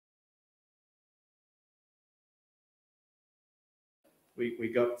we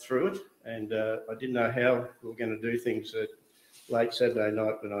got through it, and I didn't know how we were going to do things late Saturday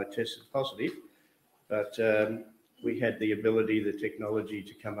night when I tested positive, but we had the ability, the technology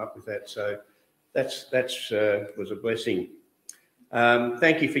to come up with that. So that's was a blessing.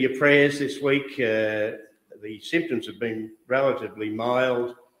 Thank you for your prayers this week. The symptoms have been relatively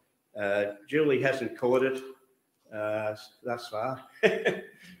mild. Julie hasn't caught it thus far,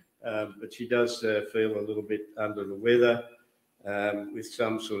 but she does feel a little bit under the weather with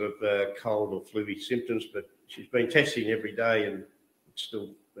some sort of cold or flu symptoms, but she's been testing every day and it's still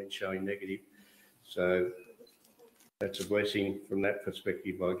been showing negative. So that's a blessing from that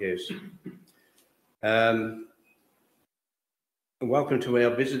perspective, I guess. And welcome to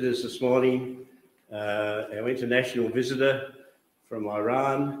our visitors this morning, our international visitor from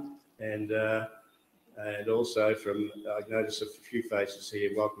Iran, and also from, I noticed a few faces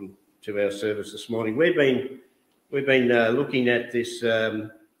here. Welcome to our service this morning. We've been looking at this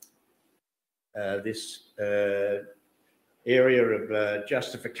area of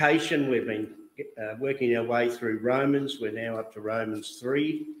justification. We've been working our way through Romans. We're now up to Romans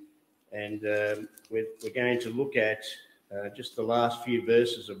 3, and we're going to look at just the last few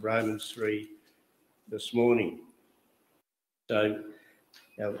verses of Romans 3 this morning. So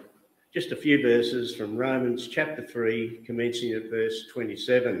just a few verses from Romans chapter 3, commencing at verse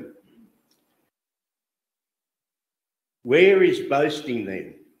 27. Where is boasting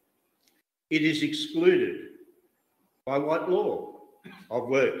then? It is excluded. By what law? Of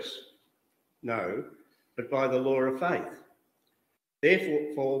works? No, but by the law of faith.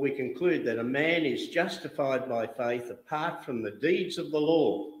 Therefore, we conclude that a man is justified by faith apart from the deeds of the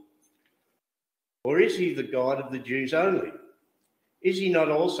law. Or is he the God of the Jews only? Is he not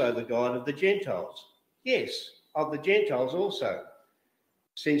also the God of the Gentiles? Yes, of the Gentiles also,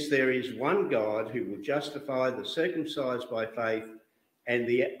 since there is one God who will justify the circumcised by faith and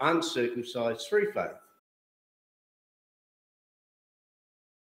the uncircumcised through faith.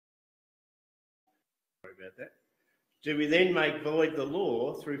 Sorry about that. Do we then make void the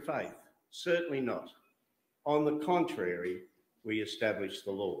law through faith? Certainly not. On the contrary, we establish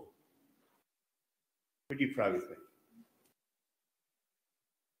the law. Would you pray with me?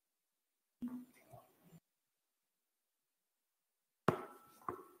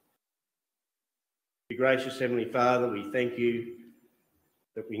 Gracious Heavenly Father, we thank you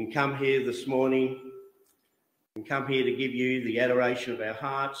that we can come here this morning. We can come here to give you the adoration of our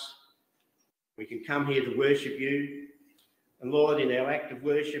hearts. We can come here to worship you. And Lord, in our act of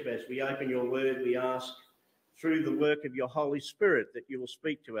worship, as we open your word, we ask through the work of your Holy Spirit that you will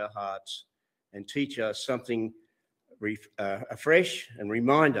speak to our hearts and teach us something afresh and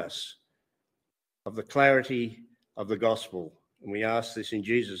remind us of the clarity of the gospel. And we ask this in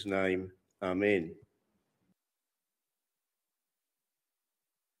Jesus' name. Amen.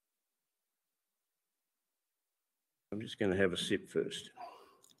 I'm just going to have a sip first.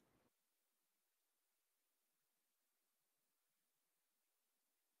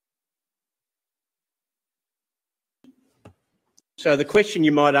 So the question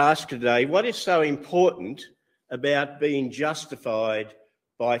you might ask today, what is so important about being justified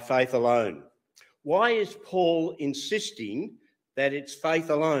by faith alone? Why is Paul insisting that it's faith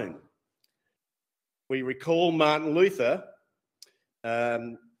alone? We recall Martin Luther,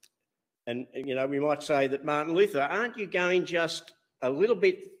 and you know, we might say that Martin Luther, aren't you going just a little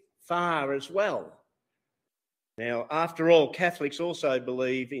bit far as well? Now, after all, Catholics also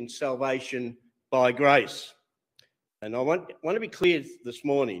believe in salvation by grace. And I want to be clear this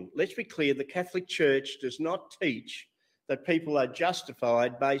morning. Let's be clear, the Catholic Church does not teach that people are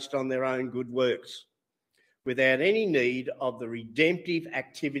justified based on their own good works, without any need of the redemptive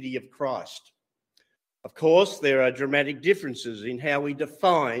activity of Christ. Of course, there are dramatic differences in how we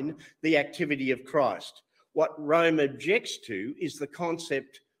define the activity of Christ. What Rome objects to is the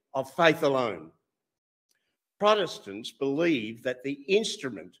concept of faith alone. Protestants believe that the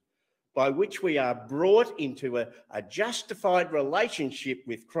instrument by which we are brought into a justified relationship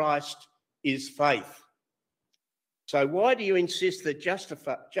with Christ is faith. So why do you insist that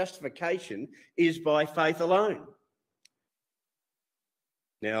justification is by faith alone?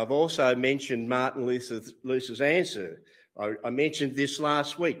 Now, I've also mentioned Martin Luther's answer. I mentioned this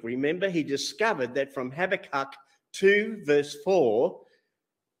last week. Remember, he discovered that from Habakkuk 2, verse 4,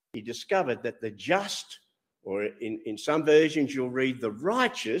 he discovered that the just, or in some versions you'll read the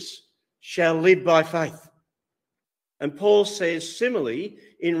righteous, shall live by faith. And Paul says similarly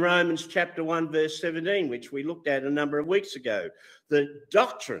in Romans chapter 1, verse 17, which we looked at a number of weeks ago. The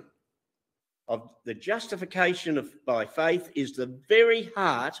doctrine of the justification by faith is the very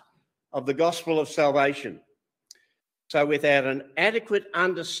heart of the gospel of salvation. So without an adequate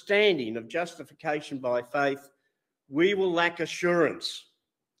understanding of justification by faith, we will lack assurance.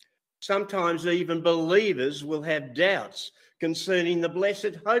 Sometimes even believers will have doubts concerning the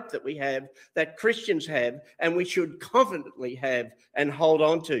blessed hope that we have, that Christians have, and we should confidently have and hold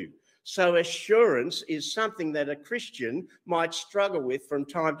on to. So assurance is something that a Christian might struggle with from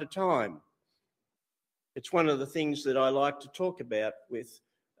time to time. It's one of the things that I like to talk about with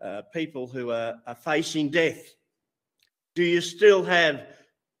people who are facing death. Do you still have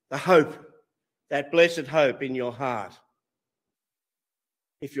the hope, that blessed hope in your heart?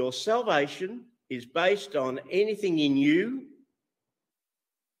 If your salvation is based on anything in you,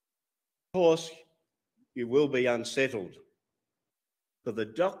 of course, you will be unsettled. For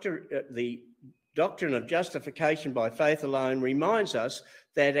the doctrine of justification by faith alone reminds us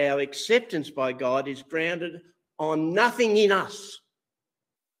that our acceptance by God is grounded on nothing in us.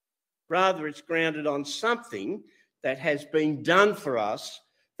 Rather, it's grounded on something that has been done for us,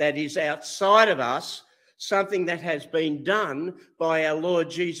 that is outside of us, something that has been done by our Lord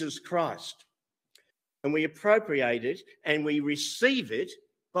Jesus Christ. And we appropriate it and we receive it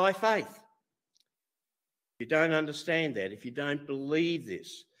by faith. If you don't understand that, if you don't believe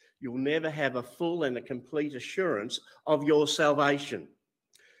this, you'll never have a full and a complete assurance of your salvation.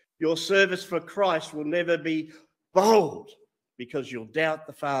 Your service for Christ will never be bold because you'll doubt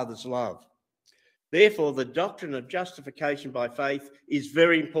the Father's love. Therefore, the doctrine of justification by faith is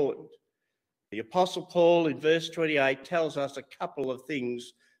very important. The Apostle Paul in verse 28 tells us a couple of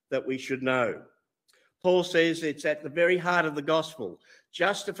things that we should know. Paul says it's at the very heart of the gospel.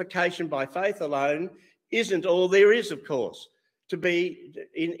 Justification by faith alone isn't all there is, of course, to be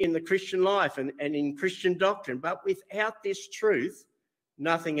in the Christian life and in Christian doctrine. But without this truth,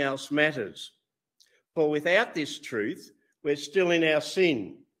 nothing else matters. For without this truth, we're still in our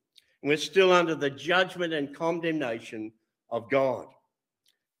sin. And we're still under the judgment and condemnation of God.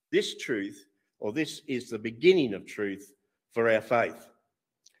 This truth, or this is the beginning of truth for our faith.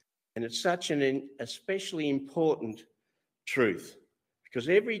 And it's such an especially important truth because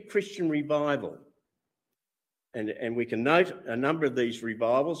every Christian revival, and we can note a number of these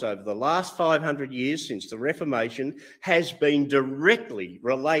revivals over the last 500 years since the Reformation, has been directly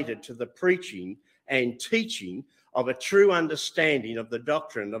related to the preaching and teaching of a true understanding of the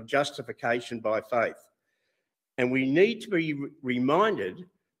doctrine of justification by faith. And we need to be reminded,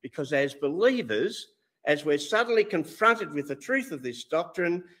 because as believers, as we're suddenly confronted with the truth of this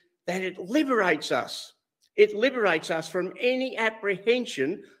doctrine, that it liberates us. It liberates us from any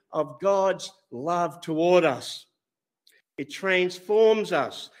apprehension of God's love toward us. It transforms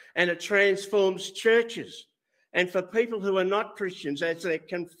us, and it transforms churches. And for people who are not Christians, as they're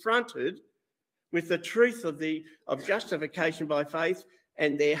confronted with the truth of justification by faith,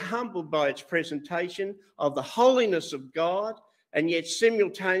 and they're humbled by its presentation of the holiness of God, and yet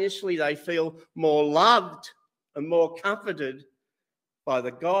simultaneously they feel more loved and more comforted by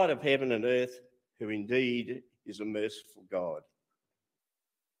the God of heaven and earth, who indeed is a merciful God.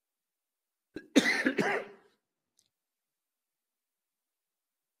 The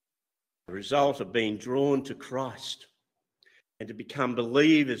result of being drawn to Christ and to become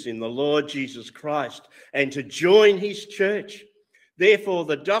believers in the Lord Jesus Christ and to join his church. Therefore,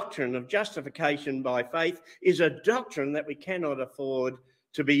 the doctrine of justification by faith is a doctrine that we cannot afford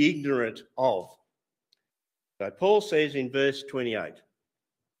to be ignorant of. So Paul says in verse 28,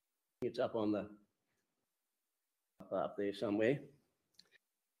 it's up there somewhere.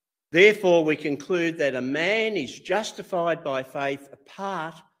 Therefore, we conclude that a man is justified by faith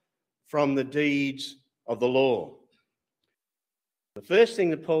apart from the deeds of the law. The first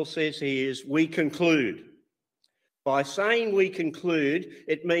thing that Paul says here is we conclude. By saying we conclude,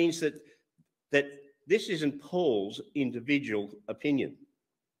 it means that this isn't Paul's individual opinion.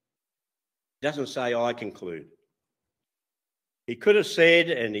 He doesn't say I conclude. He could have said,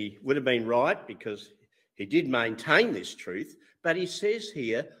 and he would have been right because he did maintain this truth, but he says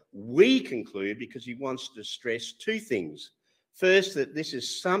here we conclude because he wants to stress two things. First, that this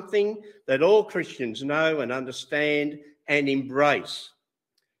is something that all Christians know and understand and embrace.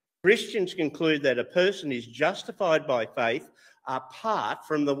 Christians conclude that a person is justified by faith apart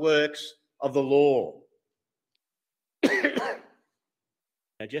from the works of the law.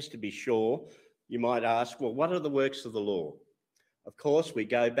 Now, just to be sure, you might ask, well, what are the works of the law? Of course, we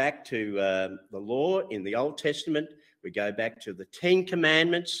go back to the law in the Old Testament. We go back to the 10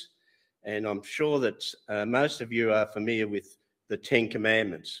 Commandments, and I'm sure that most of you are familiar with the 10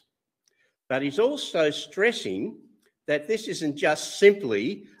 Commandments. But he's also stressing that this isn't just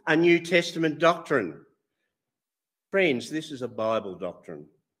simply a New Testament doctrine. Friends, this is a Bible doctrine.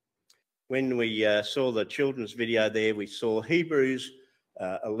 When we saw the children's video there, we saw Hebrews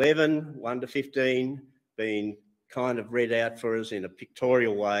 11, 1 to 15, being kind of read out for us in a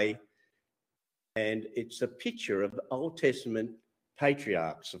pictorial way. And it's a picture of the Old Testament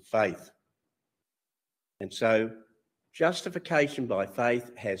patriarchs of faith. And so justification by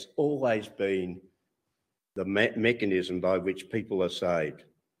faith has always been the mechanism by which people are saved.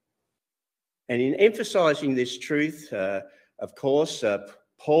 And in emphasising this truth, of course,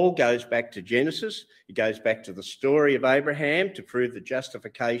 Paul goes back to Genesis. He goes back to the story of Abraham to prove that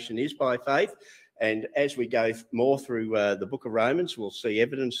justification is by faith. And as we go more through the book of Romans, we'll see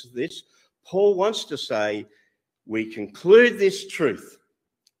evidence of this. Paul wants to say, we conclude this truth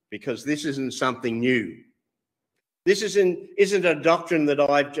because this isn't something new. This isn't a doctrine that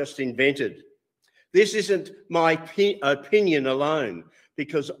I've just invented. This isn't my opinion alone,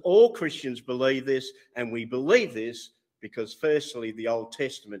 because all Christians believe this, and we believe this because, firstly, the Old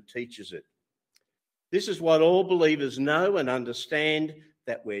Testament teaches it. This is what all believers know and understand,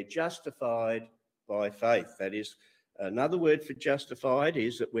 that we're justified by faith. That is, another word for justified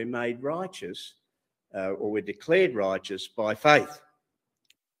is that we're made righteous, or we're declared righteous by faith.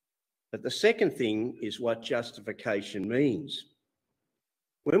 But the second thing is what justification means.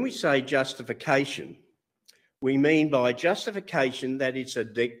 When we say justification, we mean by justification that it's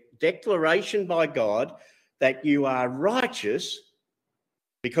a declaration by God that you are righteous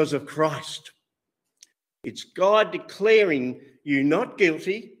because of Christ. It's God declaring you not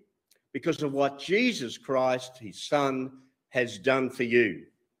guilty because of what Jesus Christ, his Son, has done for you.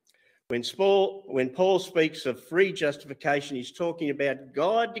 When Paul speaks of free justification, he's talking about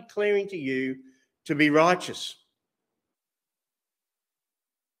God declaring to you to be righteous.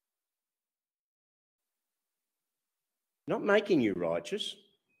 Not making you righteous,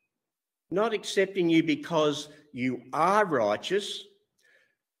 not accepting you because you are righteous,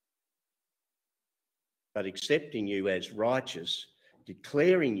 but accepting you as righteous,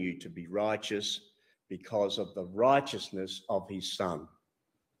 declaring you to be righteous because of the righteousness of his Son.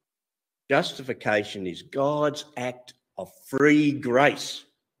 Justification is God's act of free grace,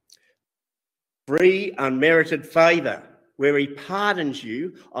 free unmerited favour, where he pardons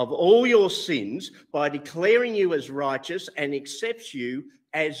you of all your sins by declaring you as righteous and accepts you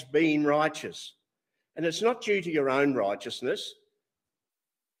as being righteous. And it's not due to your own righteousness.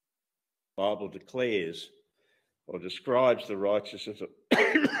 The Bible declares or describes the righteousness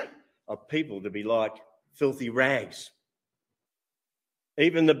of people to be like filthy rags.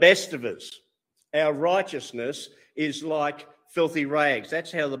 Even the best of us, our righteousness is like filthy rags.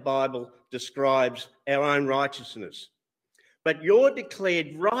 That's how the Bible describes our own righteousness. But you're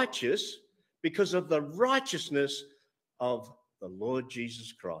declared righteous because of the righteousness of the Lord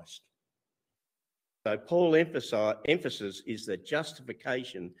Jesus Christ. So Paul's emphasis is that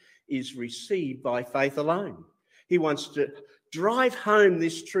justification is received by faith alone. He wants to drive home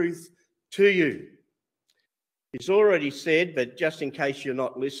this truth to you. He's already said, but just in case you're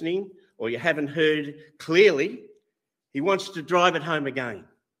not listening or you haven't heard clearly, he wants to drive it home again.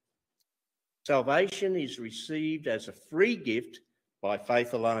 Salvation is received as a free gift by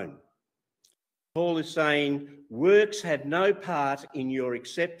faith alone. Paul is saying works have no part in your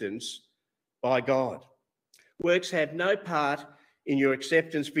acceptance by God. Works have no part in your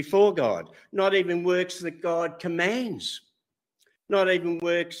acceptance before God, not even works that God commands, not even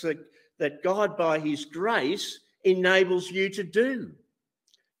works that God by his grace enables you to do.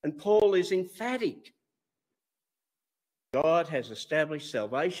 And Paul is emphatic. God has established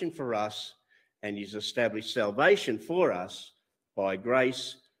salvation for us, and he's established salvation for us by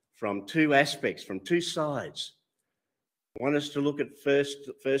grace from two aspects, from two sides. I want us to look at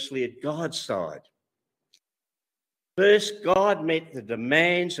firstly at God's side. First, God met the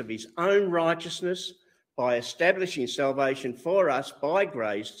demands of his own righteousness by establishing salvation for us by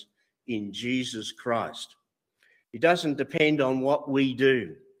grace in Jesus Christ. He doesn't depend on what we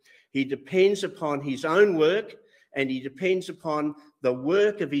do. He depends upon his own work, and he depends upon the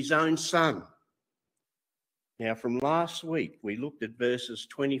work of his own Son. Now, from last week, we looked at verses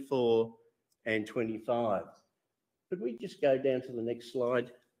 24 and 25. Could we just go down to the next slide?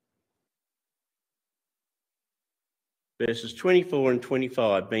 Verses 24 and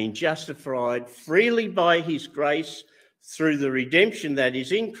 25, being justified freely by his grace through the redemption that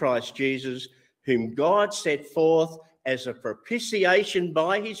is in Christ Jesus, whom God set forth as a propitiation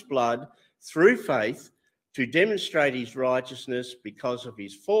by his blood through faith to demonstrate his righteousness. Because of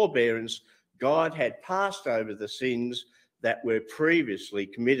his forbearance, God had passed over the sins that were previously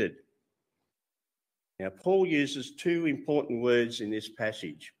committed. Now, Paul uses two important words in this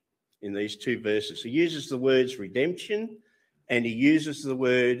passage, in these two verses. He uses the words redemption and he uses the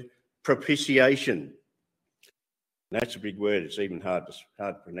word propitiation. That's a big word. It's even hard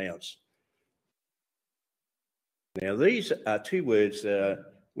to pronounce. Now, these are two words that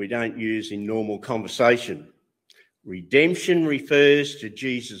we don't use in normal conversation. Redemption refers to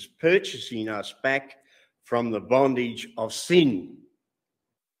Jesus purchasing us back from the bondage of sin,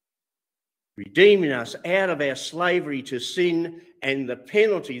 redeeming us out of our slavery to sin and the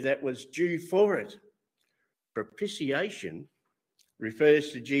penalty that was due for it. Propitiation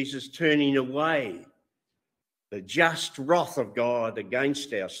refers to Jesus turning away the just wrath of God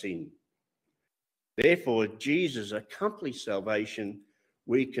against our sin. Therefore, Jesus accomplished salvation.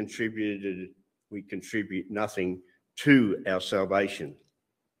 We contribute nothing to our salvation.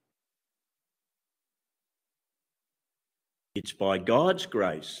 It's by God's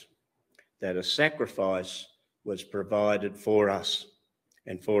grace that a sacrifice was provided for us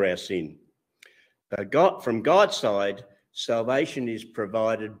and for our sin. From God's side, salvation is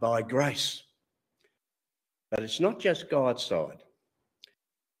provided by grace. But it's not just God's side.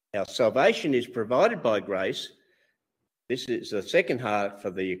 Our salvation is provided by grace. This is the second half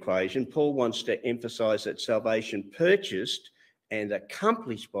of the equation. Paul wants to emphasise that salvation purchased and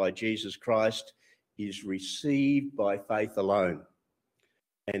accomplished by Jesus Christ is received by faith alone.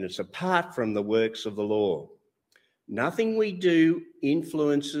 And it's apart from the works of the law. Nothing we do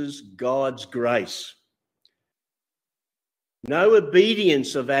influences God's grace. No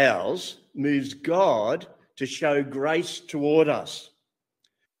obedience of ours moves God to show grace toward us.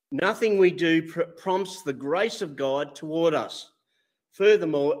 Nothing we do prompts the grace of God toward us.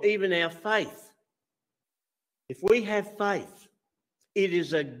 Furthermore, even our faith. If we have faith, it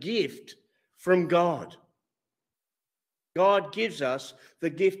is a gift from God. God gives us the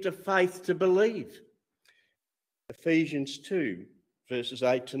gift of faith to believe. Ephesians 2, verses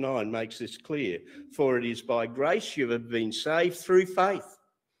 8 to 9 makes this clear. For it is by grace you have been saved through faith.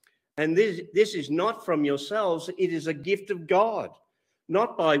 And this is not from yourselves, it is a gift of God,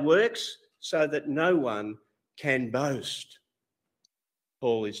 not by works, so that no one can boast.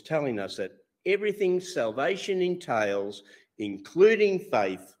 Paul is telling us that everything salvation entails, including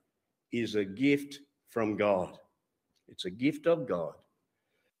faith, is a gift from God. It's a gift of God.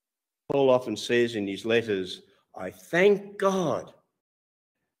 Paul often says in his letters, I thank God.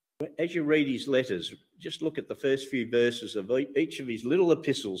 As you read his letters, just look at the first few verses of each of his little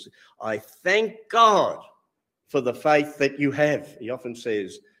epistles. I thank God for the faith that you have, he often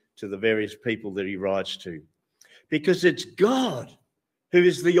says to the various people that he writes to, because it's God who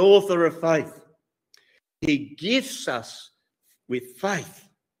is the author of faith. He gifts us with faith.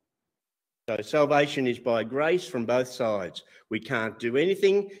 So salvation is by grace from both sides. We can't do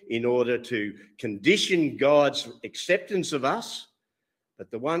anything in order to condition God's acceptance of us,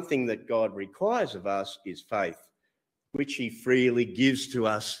 but the one thing that God requires of us is faith, which he freely gives to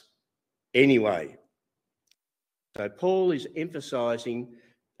us anyway. So Paul is emphasising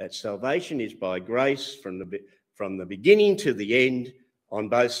that salvation is by grace from the beginning to the end on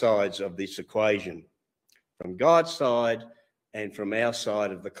both sides of this equation, from God's side and from our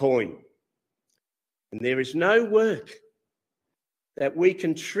side of the coin. And there is no work that we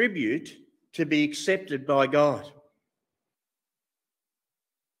contribute to be accepted by God.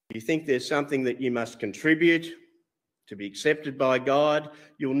 If you think there's something that you must contribute to be accepted by God,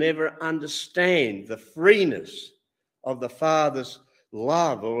 you'll never understand the freeness of the Father's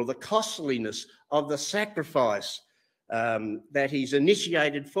love or the costliness of the sacrifice that he's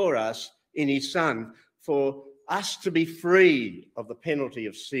initiated for us in his Son, for us to be freed of the penalty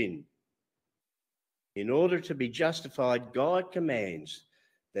of sin. In order to be justified, God commands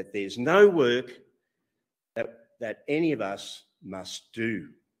that there's no work that any of us must do.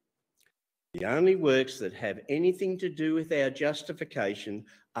 The only works that have anything to do with our justification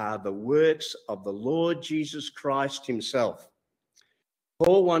are the works of the Lord Jesus Christ himself.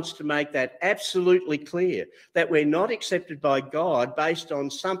 Paul wants to make that absolutely clear, that we're not accepted by God based on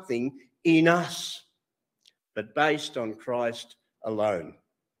something in us, but based on Christ alone.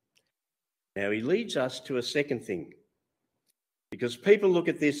 Now, he leads us to a second thing, because people look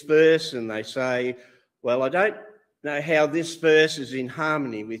at this verse and they say, well, I don't know how this verse is in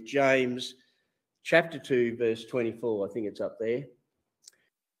harmony with James chapter 2, verse 24. I think it's up there.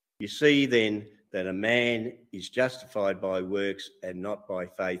 You see then that a man is justified by works and not by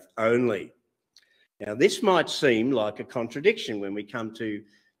faith only. Now, this might seem like a contradiction when we come to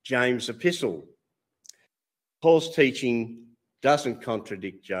James' epistle. Paul's teaching doesn't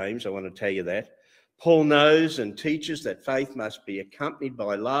contradict James, I want to tell you that. Paul knows and teaches that faith must be accompanied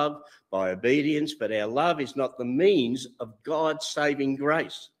by love, by obedience, but our love is not the means of God's saving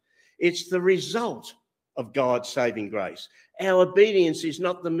grace. It's the result of God's saving grace. Our obedience is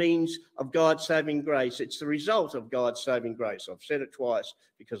not the means of God's saving grace. It's the result of God's saving grace. I've said it twice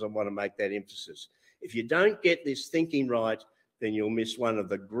because I want to make that emphasis. If you don't get this thinking right, then you'll miss one of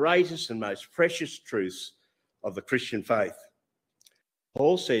the greatest and most precious truths of the Christian faith.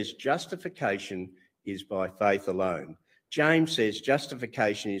 Paul says justification is by faith alone. James says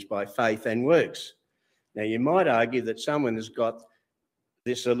justification is by faith and works. Now, you might argue that someone has got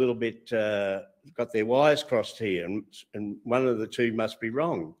this a little bit, got their wires crossed here, and one of the two must be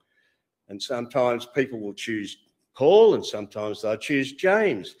wrong. And sometimes people will choose Paul and sometimes they'll choose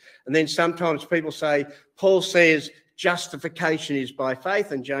James. And then sometimes people say, Paul says justification is by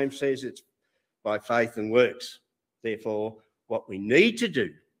faith and James says it's by faith and works. Therefore, what we need to do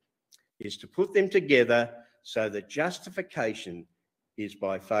is to put them together so that justification is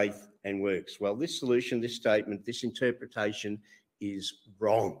by faith and works. Well, this solution, this statement, this interpretation is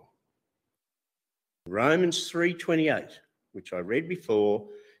wrong. Romans 3:28, which I read before,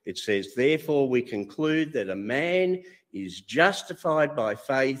 it says, therefore we conclude that a man is justified by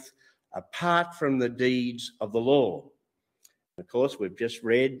faith apart from the deeds of the law. Of course, we've just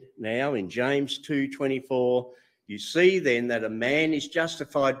read now in James 2:24, you see then that a man is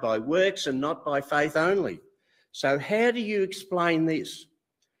justified by works and not by faith only. So how do you explain this?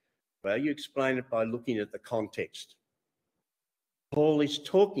 Well, you explain it by looking at the context. Paul is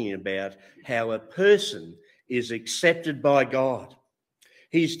talking about how a person is accepted by God.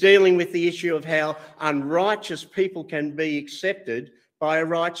 He's dealing with the issue of how unrighteous people can be accepted by a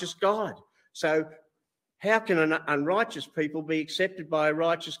righteous God. So how can unrighteous people be accepted by a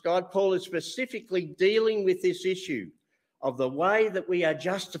righteous God? Paul is specifically dealing with this issue of the way that we are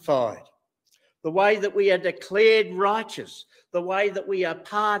justified, the way that we are declared righteous, the way that we are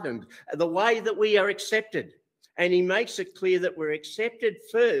pardoned, the way that we are accepted. And he makes it clear that we're accepted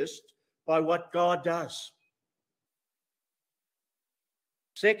first by what God does.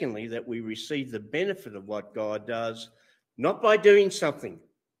 Secondly, that we receive the benefit of what God does, not by doing something,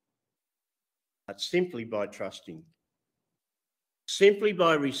 but simply by trusting, simply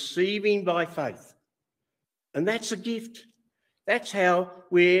by receiving by faith. And that's a gift. That's how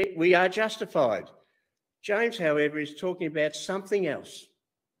we are justified. James, however, is talking about something else.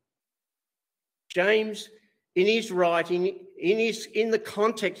 James, in his writing, in the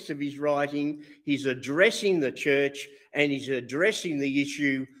context of his writing, he's addressing the church and he's addressing the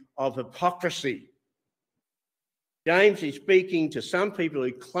issue of hypocrisy. James is speaking to some people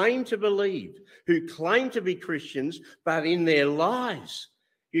who claim to believe, who claim to be Christians, but in their lives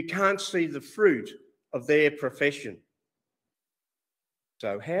you can't see the fruit of their profession.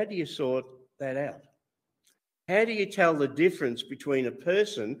 So how do you sort that out? How do you tell the difference between a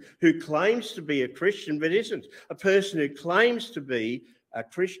person who claims to be a Christian but isn't, a person who claims to be a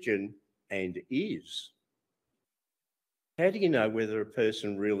Christian and is? How do you know whether a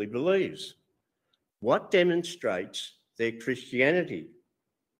person really believes? What demonstrates their Christianity?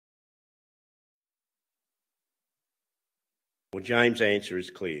 Well, James' answer is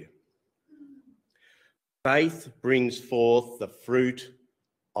clear. Faith brings forth the fruit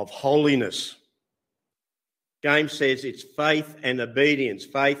of holiness. James says it's faith and obedience,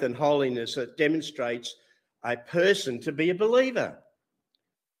 faith and holiness that demonstrates a person to be a believer.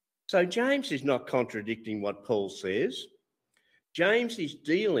 So James is not contradicting what Paul says. James is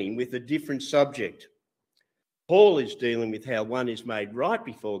dealing with a different subject. Paul is dealing with how one is made right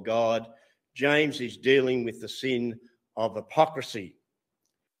before God. James is dealing with the sin of hypocrisy.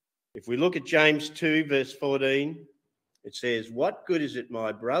 If we look at James 2, verse 14, it says, what good is it,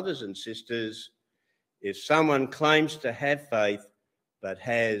 my brothers and sisters, if someone claims to have faith but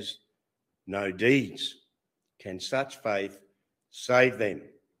has no deeds? Can such faith save them?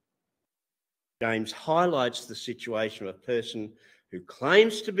 James highlights the situation of a person who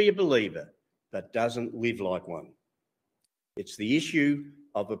claims to be a believer but doesn't live like one. It's the issue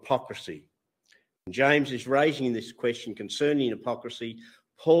of hypocrisy. And James is raising this question concerning hypocrisy.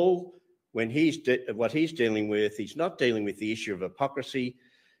 Paul, when what he's dealing with, he's not dealing with the issue of hypocrisy.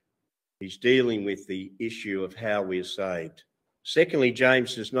 He's dealing with the issue of how we are saved. Secondly,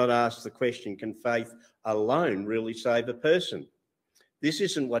 James does not ask the question, can faith alone really save a person? This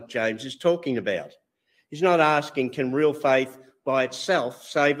isn't what James is talking about. He's not asking, can real faith by itself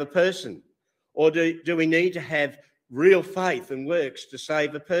save a person? Or do we need to have real faith and works to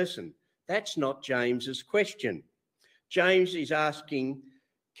save a person? That's not James's question. James is asking,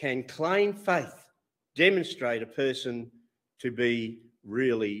 can claim faith demonstrate a person to be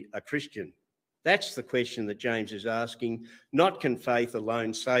really a Christian? That's the question that James is asking. Not can faith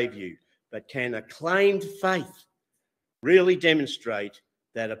alone save you, but can a claimed faith really demonstrate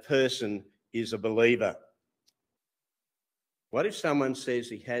that a person is a believer? What if someone says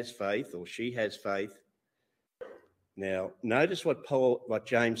he has faith or she has faith? Now, notice what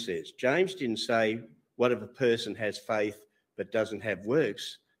James says. James didn't say, what if a person has faith but doesn't have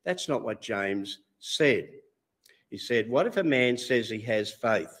works? That's not what James said. He said, what if a man says he has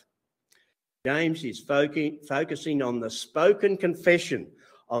faith? James is focusing on the spoken confession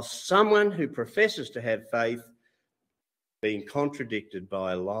of someone who professes to have faith being contradicted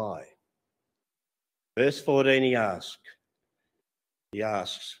by a lie. Verse 14, he asks,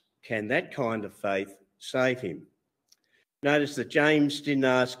 can that kind of faith save him? Notice that James didn't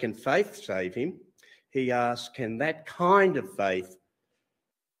ask, can faith save him? He asked, can that kind of faith,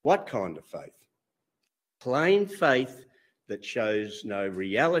 what kind of faith? Plain faith that shows no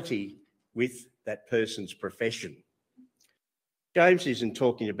reality with that person's profession. James isn't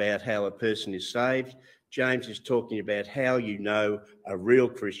talking about how a person is saved. James is talking about how you know a real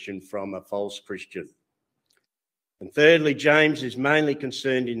Christian from a false Christian. And thirdly, James is mainly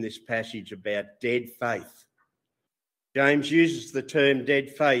concerned in this passage about dead faith. James uses the term dead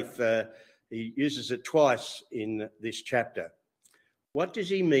faith. He uses it twice in this chapter. What does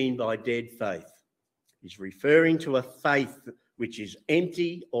he mean by dead faith? He's referring to a faith which is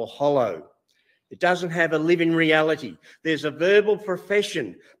empty or hollow. It doesn't have a living reality. There's a verbal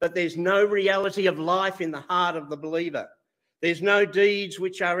profession, but there's no reality of life in the heart of the believer. There's no deeds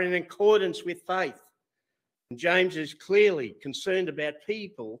which are in accordance with faith. And James is clearly concerned about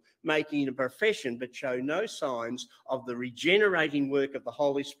people making a profession but show no signs of the regenerating work of the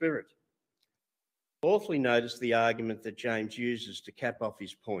Holy Spirit. Fourthly, notice the argument that James uses to cap off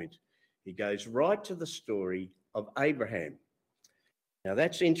his point. He goes right to the story of Abraham. Now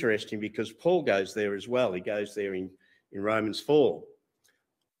that's interesting because Paul goes there as well. He goes there in Romans 4,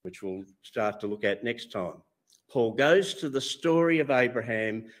 which we'll start to look at next time. Paul goes to the story of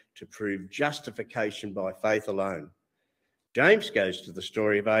Abraham to prove justification by faith alone. James goes to the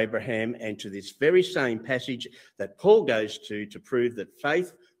story of Abraham and to this very same passage that Paul goes to prove that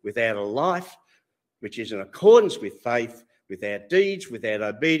faith without a life, which is in accordance with faith, without deeds, without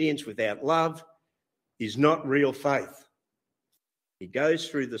obedience, without love, is not real faith. He goes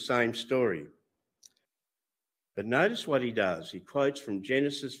through the same story. But notice what he does. He quotes from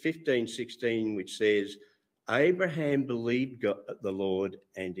Genesis 15:16, which says, Abraham believed God, the Lord,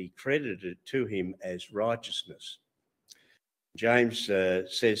 and he credited it to him as righteousness. James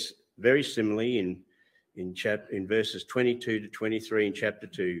says very similarly in verses 22 to 23 in chapter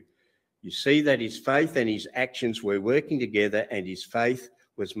 2, you see that his faith and his actions were working together, and his faith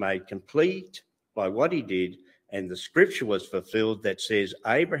was made complete by what he did, and the scripture was fulfilled that says,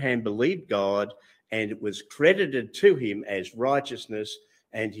 Abraham believed God, and it was credited to him as righteousness,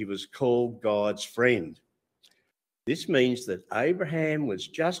 and he was called God's friend. This means that Abraham was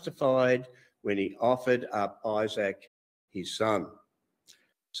justified when he offered up Isaac, his son.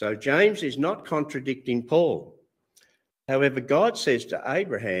 So James is not contradicting Paul. However, God says to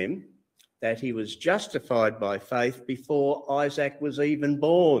Abraham that he was justified by faith before Isaac was even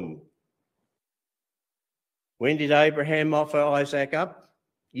born. When did Abraham offer Isaac up?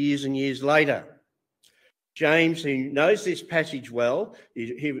 Years and years later. James, who knows this passage well,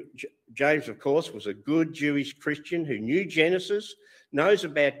 James, of course, was a good Jewish Christian who knew Genesis, knows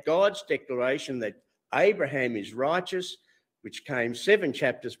about God's declaration that Abraham is righteous, which came 7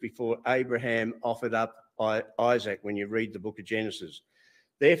 chapters before Abraham offered up Isaac when you read the book of Genesis.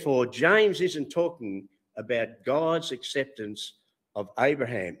 Therefore, James isn't talking about God's acceptance of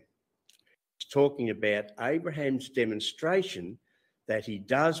Abraham. He's talking about Abraham's demonstration that he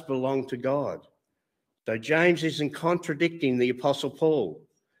does belong to God. So James isn't contradicting the Apostle Paul.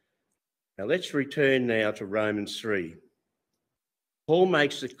 Now let's return now to Romans 3. Paul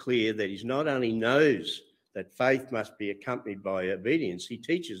makes it clear that he not only knows that faith must be accompanied by obedience, he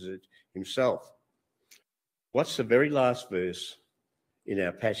teaches it himself. What's the very last verse in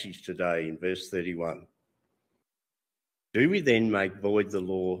our passage today, in verse 31? Do we then make void the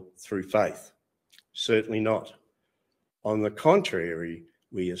law through faith? Certainly not. On the contrary,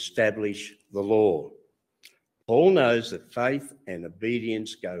 we establish the law. Paul knows that faith and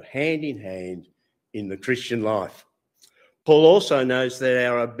obedience go hand in hand in the Christian life. Paul also knows that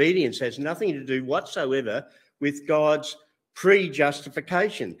our obedience has nothing to do whatsoever with God's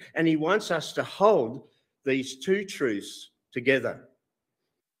pre-justification, and he wants us to hold these two truths together.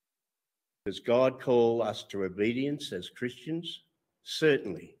 Does God call us to obedience as Christians?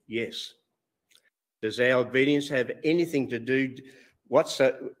 Certainly, yes. Does our obedience have anything to do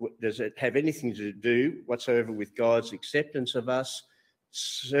does it have anything to do whatsoever with God's acceptance of us?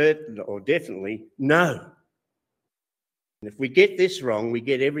 Certain or definitely no. And if we get this wrong, we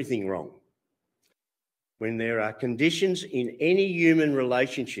get everything wrong. when there are conditions in any human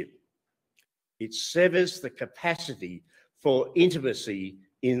relationship, it severs the capacity for intimacy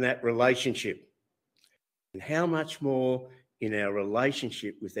in that relationship. And how much more in our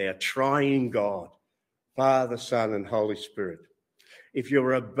relationship with our triune God, Father, Son, and Holy Spirit. If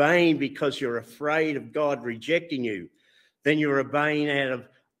you're obeying because you're afraid of God rejecting you, then you're obeying out of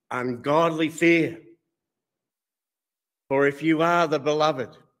ungodly fear. For if you are the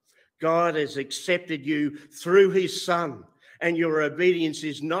beloved, God has accepted you through his Son, and your obedience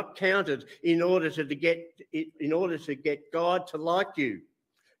is not counted in order to get God to like you,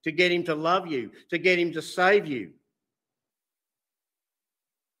 to get him to love you, to get him to save you.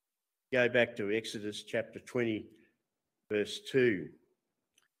 Go back to Exodus chapter 20, verse 2.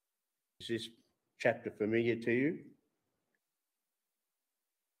 Is this chapter familiar to you?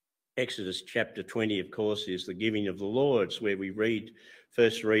 Exodus chapter 20, of course, is the giving of the law. It's where we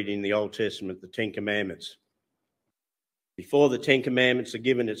first read in the Old Testament the Ten Commandments. Before the Ten Commandments are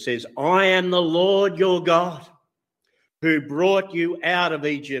given, it says, I am the Lord your God, who brought you out of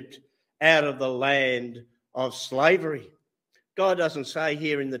Egypt, out of the land of slavery. God doesn't say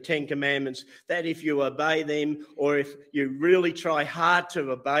here in the Ten Commandments that if you obey them, or if you really try hard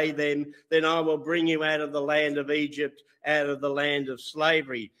to obey them, then I will bring you out of the land of Egypt, out of the land of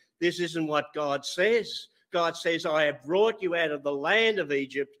slavery. This isn't what God says. God says, I have brought you out of the land of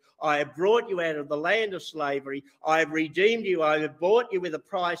Egypt. I have brought you out of the land of slavery. I have redeemed you. I have bought you with a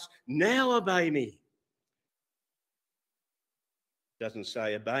price. Now obey me. It doesn't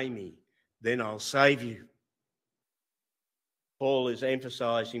say obey me, then I'll save you. Paul is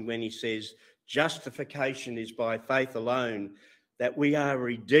emphasising when he says justification is by faith alone, that we are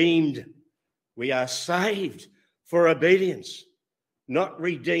redeemed, we are saved for obedience, not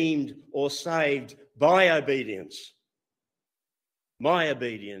redeemed or saved by obedience. My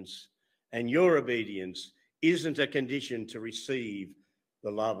obedience and your obedience isn't a condition to receive the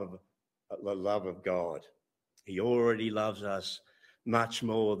love of God. He already loves us much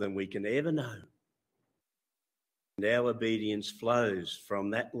more than we can ever know. And our obedience flows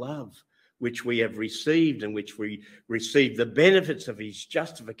from that love which we have received, and which we receive the benefits of his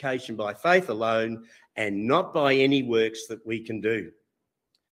justification by faith alone, and not by any works that we can do.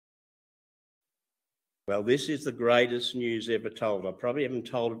 Well, this is the greatest news ever told. I probably haven't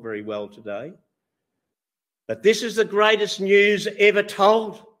told it very well today, but this is the greatest news ever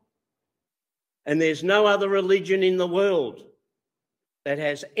told. And there's no other religion in the world that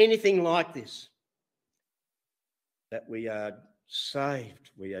has anything like this. That we are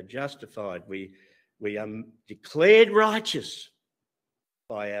saved, we are justified, we are declared righteous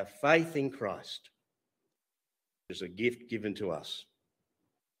by our faith in Christ. It's a gift given to us.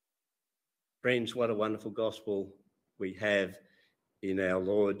 Friends, what a wonderful gospel we have in our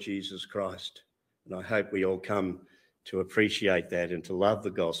Lord Jesus Christ. And I hope we all come to appreciate that and to love the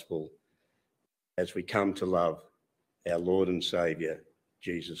gospel as we come to love our Lord and Saviour,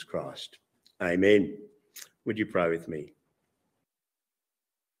 Jesus Christ. Amen. Would you pray with me?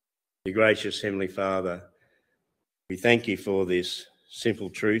 Dear gracious Heavenly Father, we thank you for this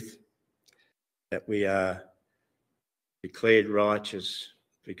simple truth that we are declared righteous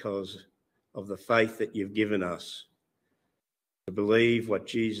because of the faith that you've given us to believe what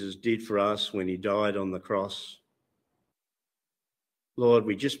Jesus did for us when he died on the cross. Lord,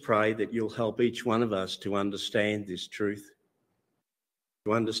 we just pray that you'll help each one of us to understand this truth,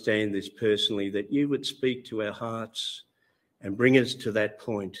 to understand this personally, that you would speak to our hearts and bring us to that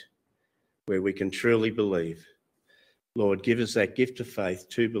point where we can truly believe. Lord, give us that gift of faith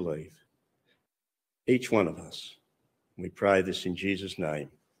to believe, each one of us. We pray this in Jesus' name.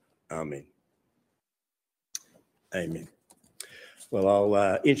 Amen. Amen. Well,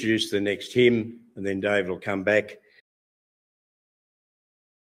 I'll introduce the next hymn, and then David will come back